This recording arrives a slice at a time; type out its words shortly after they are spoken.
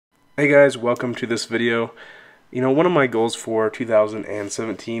Hey guys, welcome to this video. One of my goals for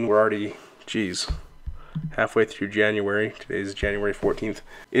 2017, we're already, halfway through January, today's January 14th,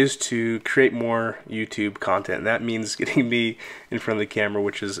 is to create more YouTube content. And that means getting me in front of the camera,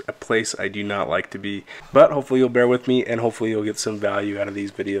 which is a place I do not like to be. But hopefully you'll bear with me and hopefully you'll get some value out of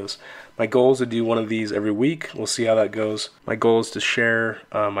these videos. My goal is to do one of these every week. We'll see how that goes. My goal is to share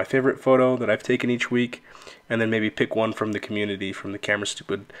my favorite photo that I've taken each week, and then maybe pick one from the community, from the Camera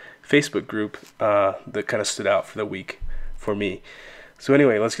Stupid Facebook group that kind of stood out for the week for me. So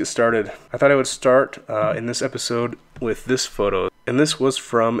anyway, let's get started. I thought I would start in this episode with this photo. And this was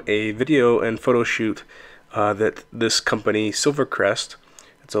from a video and photo shoot that this company, Silvercrest,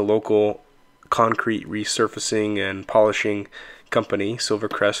 it's a local concrete resurfacing and polishing company,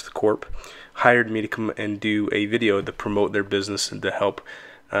 Silvercrest Corp, hired me to come and do a video to promote their business and to help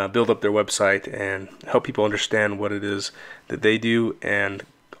build up their website and help people understand what it is that they do and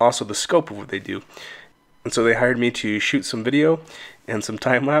also the scope of what they do. And so they hired me to shoot some video and some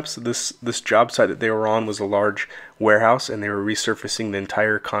time lapse. This job site that they were on was a large warehouse, and they were resurfacing the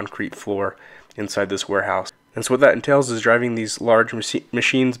entire concrete floor inside this warehouse. And so what that entails is driving these large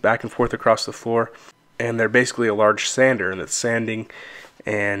machines back and forth across the floor, and they're basically a large sander, and it's sanding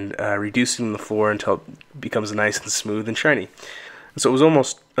and reducing the floor until it becomes nice and smooth and shiny. And so it was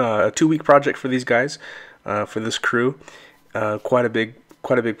almost a 2-week project for these guys, for this crew. Quite a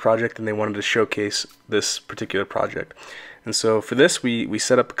big project, and they wanted to showcase this particular project. And so for this, we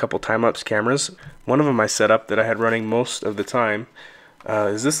set up a couple time-lapse cameras. One of them I set up that I had running most of the time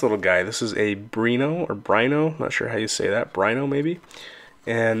is this little guy. This is a Brino or Brino, not sure how you say that, Brino maybe.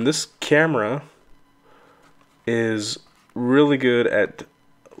 And this camera is really good at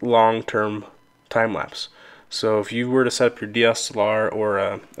long-term time-lapse. So if you were to set up your DSLR or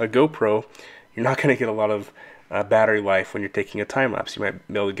a GoPro, you're not going to get a lot of battery life when you're taking a time lapse. You might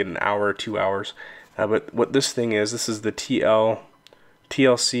be able to get an hour or 2 hours. But what this thing is, this is the TLC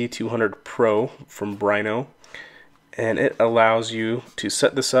 200 Pro from Brino, and it allows you to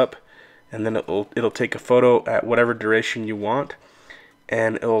set this up, and then it'll take a photo at whatever duration you want,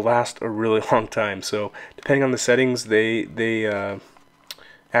 and it'll last a really long time. So depending on the settings, they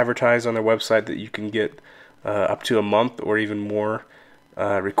advertise on their website that you can get up to a month or even more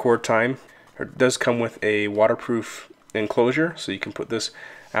record time. It does come with a waterproof enclosure, so you can put this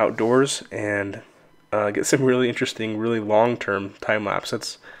outdoors and get some really interesting, really long-term time lapse.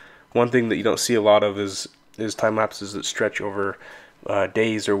 That's one thing that you don't see a lot of is time lapses that stretch over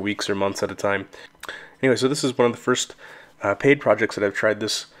days or weeks or months at a time. Anyway, so this is one of the first paid projects that I've tried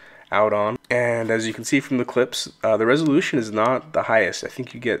this out on, and as you can see from the clips, the resolution is not the highest. I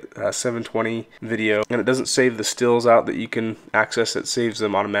think you get 720 video, and it doesn't save the stills out that you can access. It saves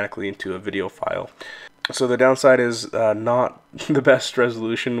them automatically into a video file. So the downside is not the best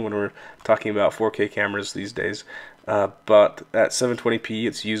resolution when we're talking about 4K cameras these days, but at 720p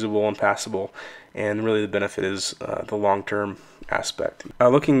it's usable and passable, and really the benefit is the long-term aspect.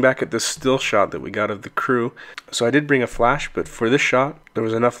 Looking back at this still shot that we got of the crew, so I did bring a flash, but for this shot there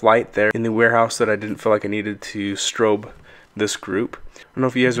was enough light there in the warehouse that I didn't feel like I needed to strobe this group. I don't know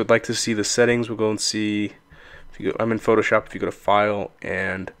if you guys would like to see the settings. We'll go and see. I'm in Photoshop. If you go to File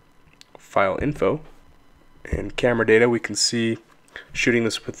and File Info and Camera Data, we can see shooting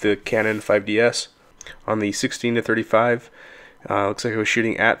this with the Canon 5DS on the 16-35. Looks like I was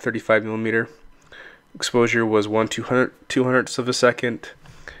shooting at 35mm. Exposure was 1/200th of a second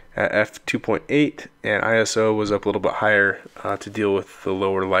at f2.8, and ISO was up a little bit higher to deal with the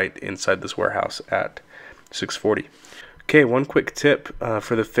lower light inside this warehouse at 640. Okay, one quick tip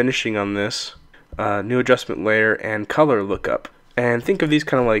for the finishing on this: new adjustment layer and color lookup. And think of these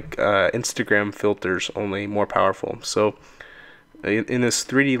kind of like Instagram filters, only more powerful. So in this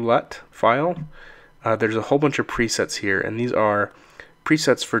 3D LUT file, there's a whole bunch of presets here, and these are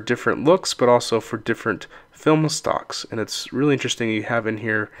presets for different looks, but also for different film stocks. And it's really interesting. You have in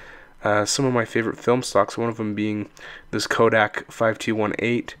here some of my favorite film stocks, one of them being this Kodak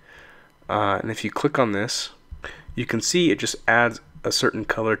 5218. And if you click on this, you can see it just adds a certain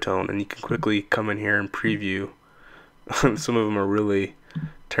color tone, and you can quickly come in here and preview. Some of them are really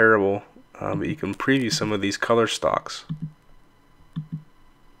terrible, but you can preview some of these color stocks.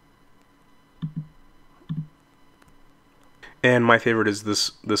 And my favorite is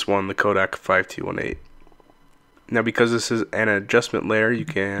this one, the Kodak 5218. Now, because this is an adjustment layer, you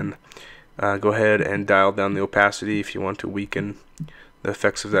can go ahead and dial down the opacity if you want to weaken the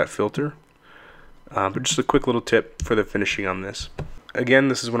effects of that filter. But just a quick little tip for the finishing on this. Again,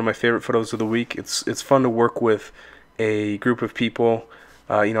 this is one of my favorite photos of the week. It's fun to work with a group of people.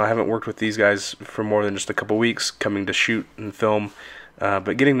 I haven't worked with these guys for more than just a couple weeks, coming to shoot and film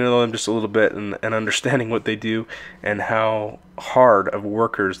but getting to know them just a little bit and understanding what they do and how hard of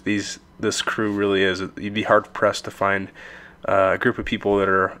workers this crew really is. You'd be hard pressed to find a group of people that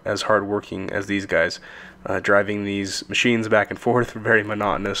are as hardworking as these guys, driving these machines back and forth. Very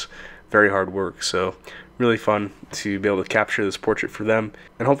monotonous, very hard work. So really fun to be able to capture this portrait for them,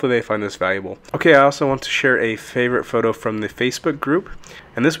 and hopefully they find this valuable. Okay, I also want to share a favorite photo from the Facebook group,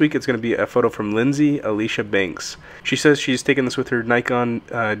 and this week it's going to be a photo from Lindsay Alicia Banks. She says she's taken this with her Nikon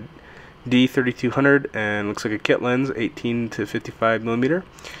D3200, and looks like a kit lens, 18 to 55 millimeter,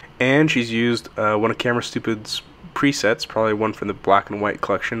 and she's used one of Camera Stupid's presets, probably one from the black and white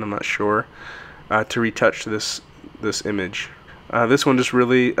collection, I'm not sure, to retouch this image. This one just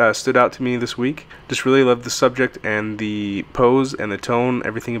really stood out to me this week. Just really loved the subject and the pose and the tone.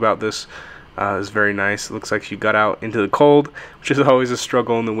 Everything about this is very nice. It looks like she got out into the cold, which is always a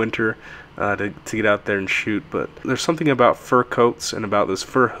struggle in the winter to get out there and shoot. But there's something about fur coats and about this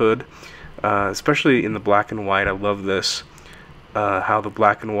fur hood, especially in the black and white. I love this, how the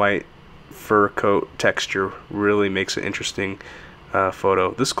black and white fur coat texture really makes an interesting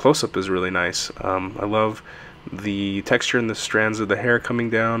photo. This close-up is really nice. I love the texture and the strands of the hair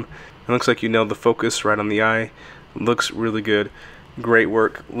coming down. It looks like you nailed the focus right on the eye. It looks really good. Great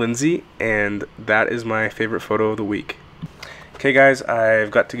work, Lindsay, and that is my favorite photo of the week. Okay guys,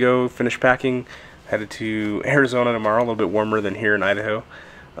 I've got to go finish packing. Headed to Arizona tomorrow, a little bit warmer than here in Idaho,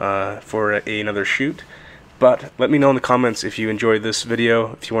 for another shoot. But let me know in the comments if you enjoyed this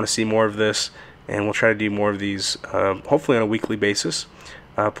video, if you want to see more of this, and we'll try to do more of these, hopefully on a weekly basis.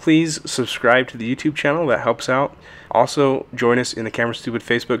 Please subscribe to the YouTube channel, that helps out. Also, join us in the Camera Stupid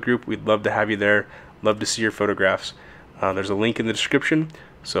Facebook group. We'd love to have you there. Love to see your photographs. There's a link in the description,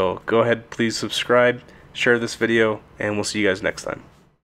 so go ahead, please subscribe, share this video, and we'll see you guys next time.